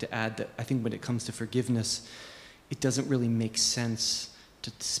just like to add that I think when it comes to forgiveness, it doesn't really make sense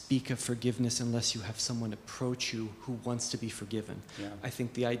to speak of forgiveness unless you have someone approach you who wants to be forgiven. Yeah. I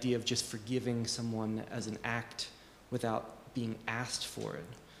think the idea of just forgiving someone as an act without being asked for it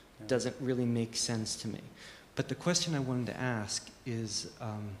doesn't really make sense to me. But the question I wanted to ask is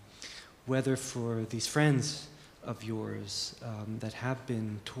whether for these friends of yours that have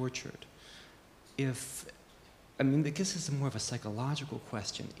been tortured, I mean, I guess this is more of a psychological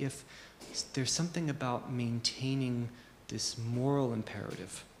question. If there's something about maintaining this moral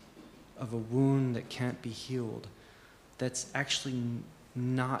imperative of a wound that can't be healed that's actually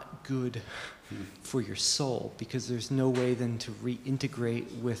not good for your soul, because there's no way then to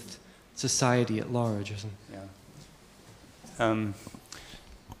reintegrate with society at large. Yeah.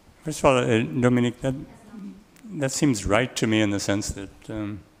 First of all, Dominique, that seems right to me in the sense that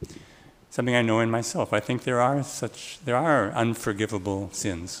something I know in myself. I think there are unforgivable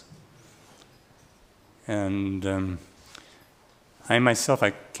sins. And I myself,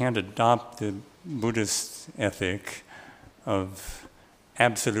 I can't adopt the Buddhist ethic of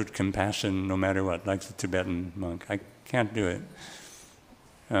absolute compassion no matter what, like the Tibetan monk. I can't do it.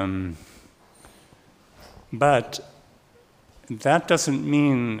 But that doesn't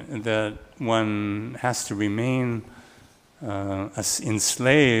mean that one has to remain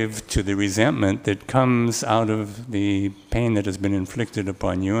enslaved to the resentment that comes out of the pain that has been inflicted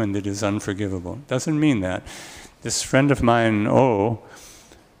upon you and that is unforgivable. It doesn't mean that. This friend of mine,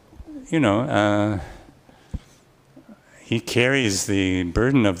 he carries the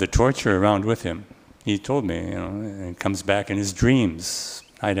burden of the torture around with him. He told me, and it comes back in his dreams,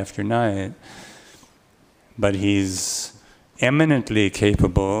 night after night. But he's eminently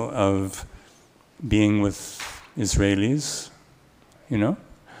capable of being with Israelis,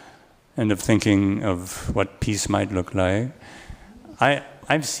 and of thinking of what peace might look like.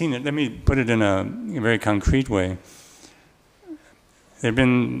 I've seen it. Let me put it in a very concrete way. There have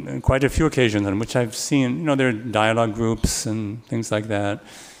been quite a few occasions on which I've seen, there are dialogue groups and things like that.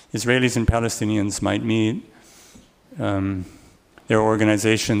 Israelis and Palestinians might meet. There are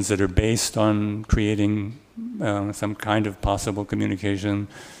organizations that are based on creating some kind of possible communication.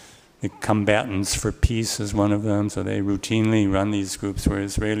 The Combatants for Peace is one of them, so they routinely run these groups where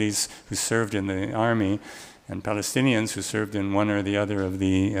Israelis who served in the army and Palestinians who served in one or the other of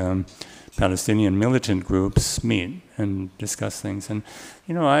the Palestinian militant groups meet and discuss things. And,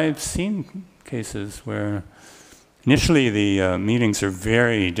 I've seen cases where initially the meetings are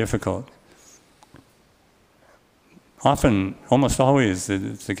very difficult. Often, almost always,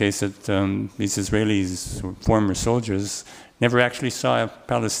 it's the case that these Israelis, former soldiers, never actually saw a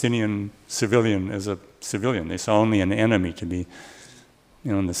Palestinian civilian as a civilian. They saw only an enemy to be,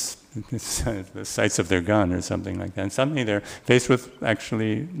 in the sights of their gun or something like that. And suddenly they're faced with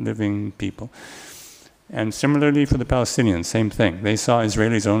actually living people. And similarly for the Palestinians, same thing. They saw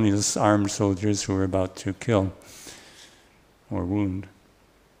Israelis only as armed soldiers who were about to kill or wound.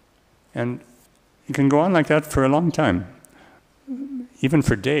 And it can go on like that for a long time. Even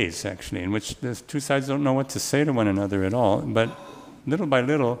for days, actually, in which the two sides don't know what to say to one another at all. But little by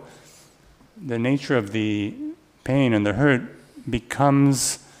little, the nature of the pain and the hurt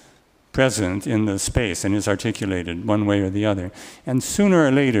becomes present in the space and is articulated one way or the other. And sooner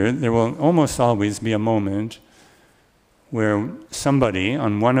or later, there will almost always be a moment where somebody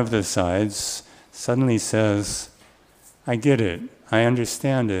on one of the sides suddenly says, I get it, I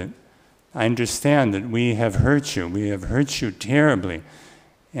understand it. I understand that we have hurt you terribly,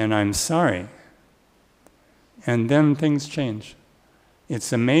 and I'm sorry. And then things change.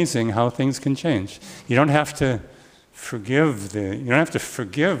 It's amazing how things can change. You don't have to forgive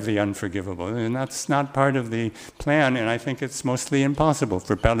the unforgivable, and that's not part of the plan, and I think it's mostly impossible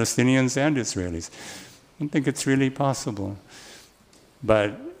for Palestinians and Israelis. I don't think it's really possible.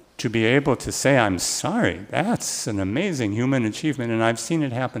 But to be able to say, I'm sorry, that's an amazing human achievement, and I've seen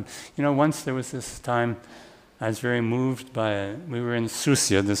it happen. Once there was this time, I was very moved by it. We were in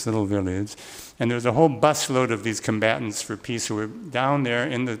Susia, this little village, and there was a whole busload of these combatants for peace who were down there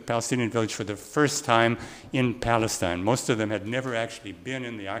in the Palestinian village for the first time in Palestine. Most of them had never actually been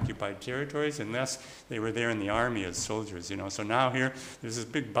in the occupied territories unless they were there in the army as soldiers, you know. So now here, there's this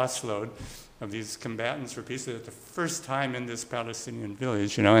big busload of these combatants for peace. They're the first time in this Palestinian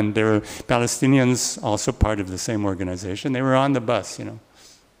village, you know, and there were Palestinians also part of the same organization. They were on the bus, you know.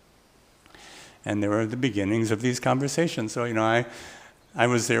 And there were the beginnings of these conversations. So, you know, I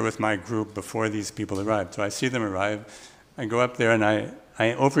was there with my group before these people arrived. So I see them arrive. I go up there and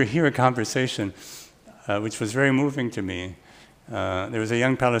I overhear a conversation which was very moving to me. There was a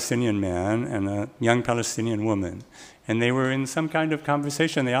young Palestinian man and a young Palestinian woman. And they were in some kind of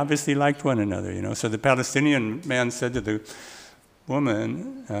conversation. They obviously liked one another, you know. So the Palestinian man said to the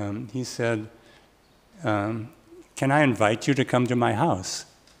woman, he said, can I invite you to come to my house?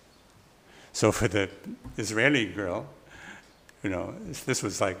 So for the Israeli girl, you know, this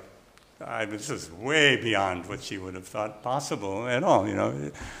was like, this was way beyond what she would have thought possible at all, you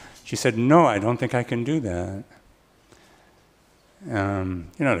know. She said, no, I don't think I can do that. You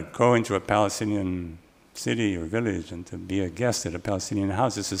know, to go into a Palestinian city or village and to be a guest at a Palestinian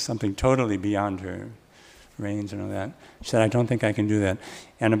house, this is something totally beyond her range and all that. She said, I don't think I can do that.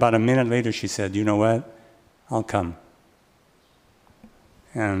 And about a minute later, she said, you know what? I'll come.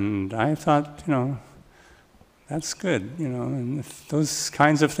 And I thought, you know, that's good, you know, and if those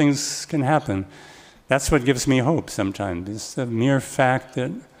kinds of things can happen, that's what gives me hope sometimes. It's the mere fact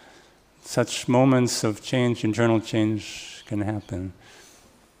that such moments of change, internal change, can happen.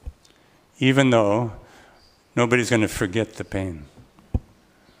 Even though nobody's going to forget the pain.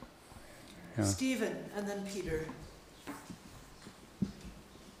 Yeah. Stephen, and then Peter.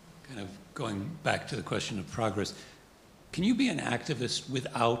 Kind of going back to the question of progress, can you be an activist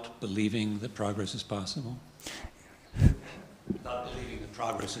without believing that progress is possible? Without believing that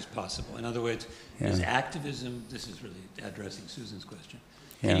progress is possible. In other words, is activism, this is really addressing Susan's question,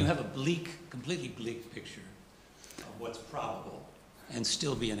 can you have a bleak, completely bleak picture of what's probable and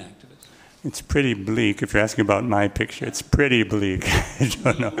still be an activist? It's pretty bleak. If you're asking about my picture, it's pretty bleak. I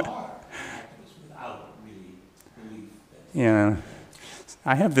don't know. You are an activist without really belief that... Yeah.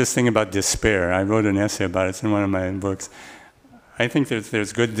 I have this thing about despair. I wrote an essay about it. It's in one of my books. I think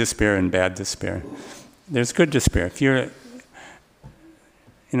there's good despair and bad despair. There's good despair. If you're,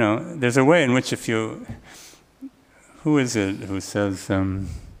 you know, there's a way in which if you, who is it who says,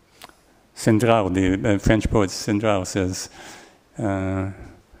 Sindral, the French poet Sindral says,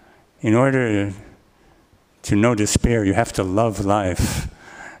 in order to know despair, you have to love life.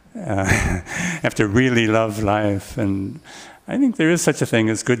 You have to really love life. And I think there is such a thing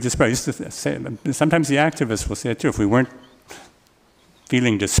as good despair. I used to say, sometimes the activists will say it too, if we weren't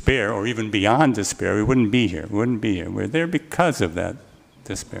feeling despair or even beyond despair, we wouldn't be here. We wouldn't be here. We're there because of that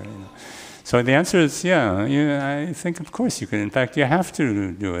despair. You know. So the answer is, I think of course you can. In fact, you have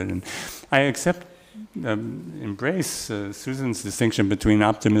to do it. And I embrace Susan's distinction between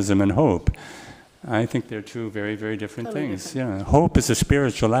optimism and hope. I think they're two very, very different things. Yeah, hope is a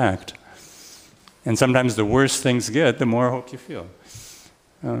spiritual act. And sometimes the worse things get, the more hope you feel.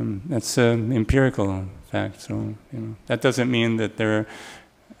 That's an empirical fact. So, you know, that doesn't mean that there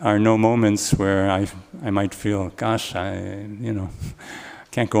are no moments where I might feel, gosh,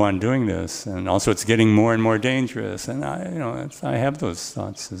 can't go on doing this. And also it's getting more and more dangerous. And I have those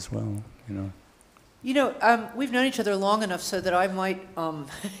thoughts as well, you know. You know, we've known each other long enough so that I might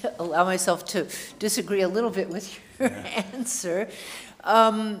allow myself to disagree a little bit with your answer.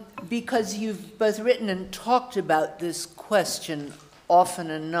 Because you've both written and talked about this question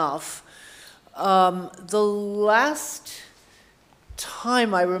often enough. The last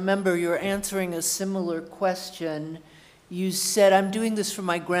time I remember you're answering a similar question, you said, I'm doing this for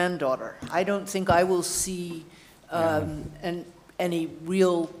my granddaughter. I don't think I will see any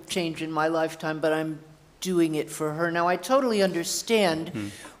real change in my lifetime, but I'm doing it for her. Now, I totally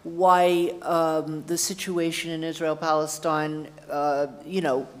understand why the situation in Israel, Palestine,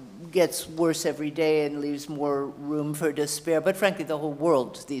 gets worse every day and leaves more room for despair. But frankly, the whole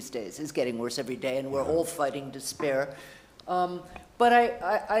world these days is getting worse every day, and we're all fighting despair. But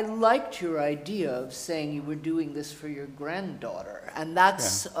I liked your idea of saying you were doing this for your granddaughter. And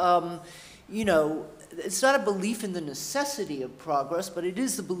that's, it's not a belief in the necessity of progress, but it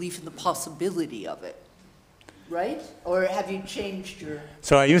is the belief in the possibility of it. Right? Or have you changed your...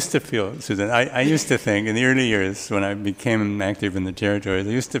 So I used to feel, Susan, I used to think in the early years when I became active in the territories, I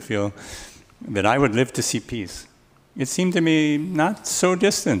used to feel that I would live to see peace. It seemed to me not so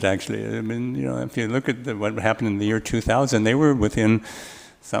distant, actually. I mean, if you look at what happened in the year 2000, they were within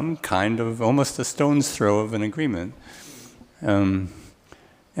some kind of almost a stone's throw of an agreement. And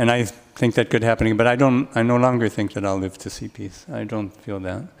I think that could happen, but I no longer think that I'll live to see peace. I don't feel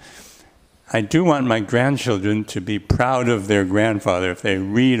that. I do want my grandchildren to be proud of their grandfather. If they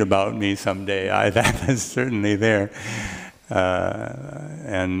read about me someday, that is certainly there.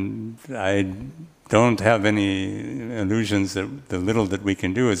 And I don't have any illusions that the little that we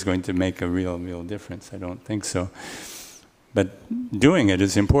can do is going to make a real difference. I don't think so. But doing it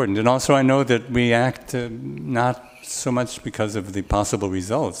is important. And also I know that we act not so much because of the possible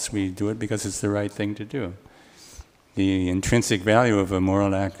results. We do it because it's the right thing to do. The intrinsic value of a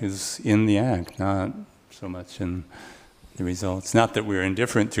moral act is in the act, not so much in the results. Not that we're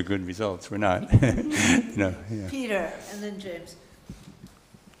indifferent to good results. We're not. No, yeah. Peter, and then James.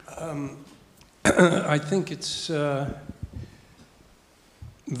 I think it's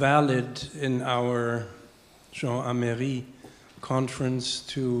valid in our Jean Améry conference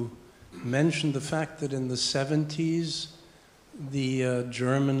to mention the fact that in the 70s, the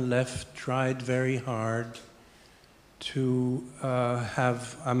German left tried very hard to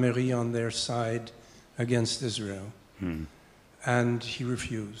have Améry on their side against Israel. And he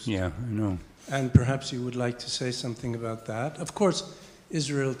refused. Yeah, I know. And perhaps you would like to say something about that. Of course,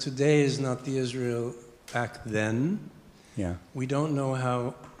 Israel today is not the Israel back then. Yeah. We don't know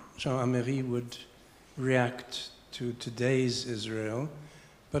how Jean Améry would react to today's Israel,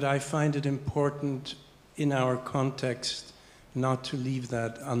 but I find it important in our context not to leave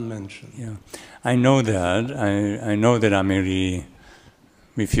that unmentioned. Yeah, I know that. I know that Améry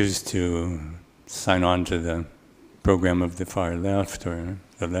refused to sign on to the program of the far left, or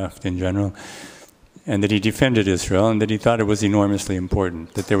the left in general, and that he defended Israel, and that he thought it was enormously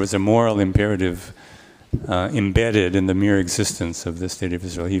important, that there was a moral imperative embedded in the mere existence of the state of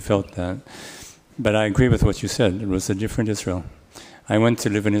Israel. He felt that. But I agree with what you said. It was a different Israel. I went to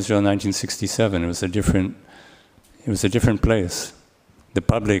live in Israel in 1967. It was a different place. The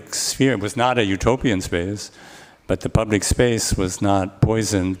public sphere was not a utopian space, but the public space was not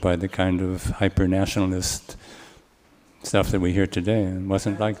poisoned by the kind of hyper-nationalist stuff that we hear today. It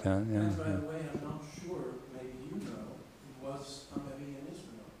wasn't like that. Yeah, and by the way, I'm not sure, maybe you know, was Améry in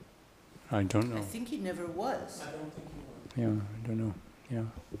Israel? I don't know. I think he never was. I don't think he was. Yeah, I don't know. Yeah.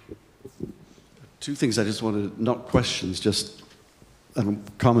 Two things I just wanted, not questions, just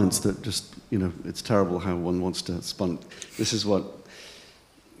comments that just, it's terrible how one wants to this is what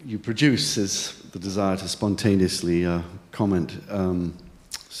you produce, is the desire to spontaneously comment.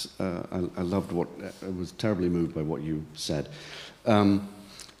 I loved I was terribly moved by what you said.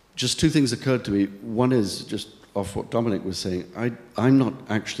 Just two things occurred to me. One is just off what Dominic was saying. I'm not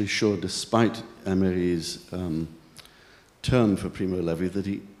actually sure, despite Améry's term for Primo Levi, that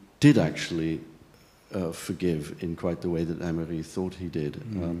he did actually forgive in quite the way that Améry thought he did.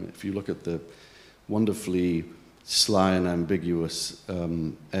 If you look at the wonderfully sly and ambiguous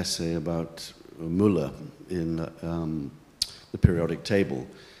essay about Müller in the periodic table,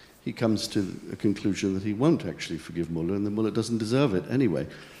 he comes to a conclusion that he won't actually forgive Müller, and that Müller doesn't deserve it anyway.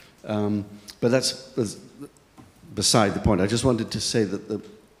 But that's beside the point. I just wanted to say that the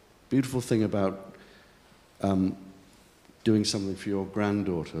beautiful thing about doing something for your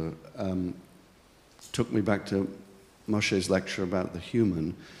granddaughter took me back to Moshe's lecture about the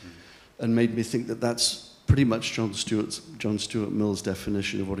human, and made me think that that's pretty much John Stuart Mill's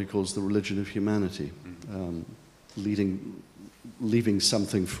definition of what he calls the religion of humanity, leaving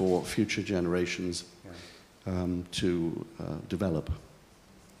something for future generations to develop.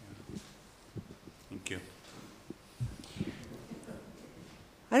 Thank you.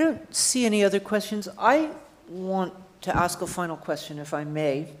 I don't see any other questions. I want to ask a final question, if I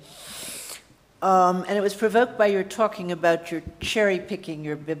may. And it was provoked by your talking about your cherry-picking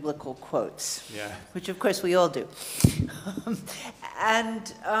your biblical quotes, which of course we all do.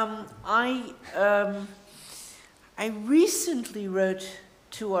 And I recently wrote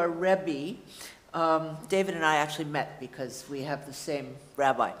to our Rebbe. David and I actually met because we have the same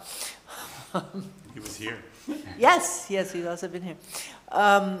rabbi. He was here. Yes, he's also been here.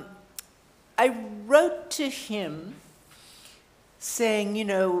 I wrote to him saying,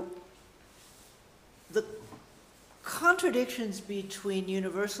 the contradictions between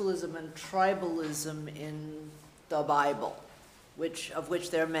universalism and tribalism in the Bible, of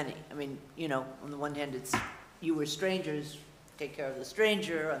which there are many. I mean, on the one hand, it's you were strangers, take care of the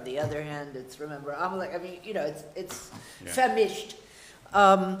stranger. On the other hand, it's remember Amalek. I mean, it's famished.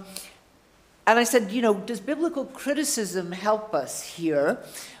 And I said, does biblical criticism help us here?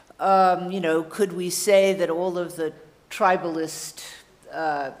 Could we say that all of the tribalist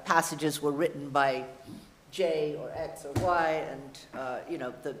passages were written by J or X or Y, and you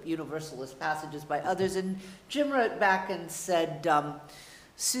know, the universalist passages by others. And Jim wrote back and said,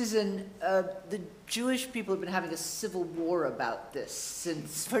 Susan, the Jewish people have been having a civil war about this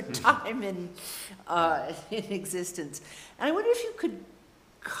since for time in existence. And I wonder if you could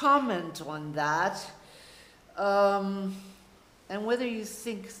comment on that, and whether you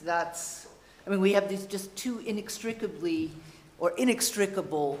think that's, I mean, we have these just two inextricably, or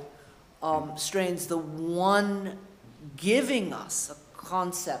inextricable strains, the one giving us a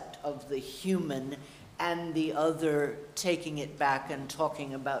concept of the human, and the other taking it back and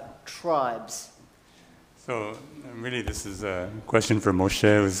talking about tribes. So really this is a question for Moshe,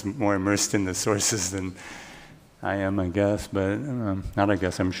 who's more immersed in the sources than I am, I guess, but not I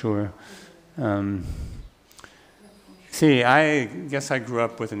guess, I'm sure. See, I guess I grew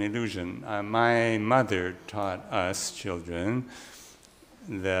up with an illusion. My mother taught us children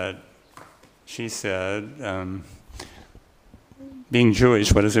that she said, being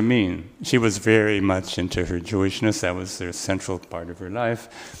Jewish, what does it mean? She was very much into her Jewishness. That was the central part of her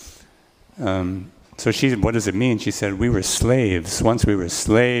life. So she said, what does it mean? She said, we were slaves. Once we were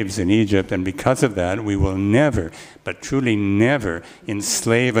slaves in Egypt, and because of that, we will never, but truly never,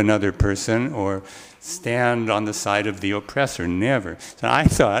 enslave another person or stand on the side of the oppressor, never. So I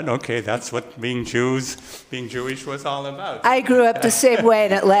thought, okay, that's what being Jewish was all about. I grew up the same way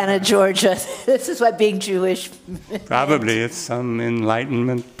in Atlanta, Georgia. This is what being Jewish meant. Probably it's some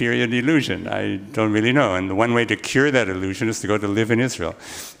Enlightenment period illusion. I don't really know. And the one way to cure that illusion is to go to live in Israel.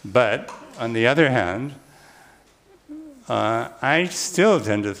 But on the other hand, I still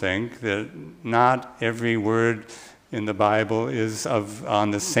tend to think that not every word in the Bible is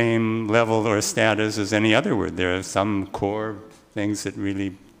on the same level or status as any other word. There are some core things that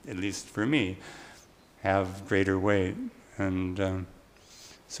really, at least for me, have greater weight. And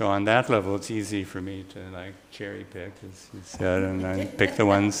so on that level, it's easy for me to like cherry pick, as you said, and I pick the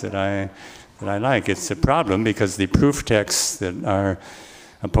ones that I like. It's a problem because the proof texts that our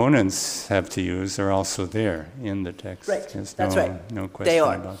opponents have to use are also there in the text. Right, There's that's right. No question They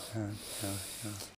are. about that. Yeah.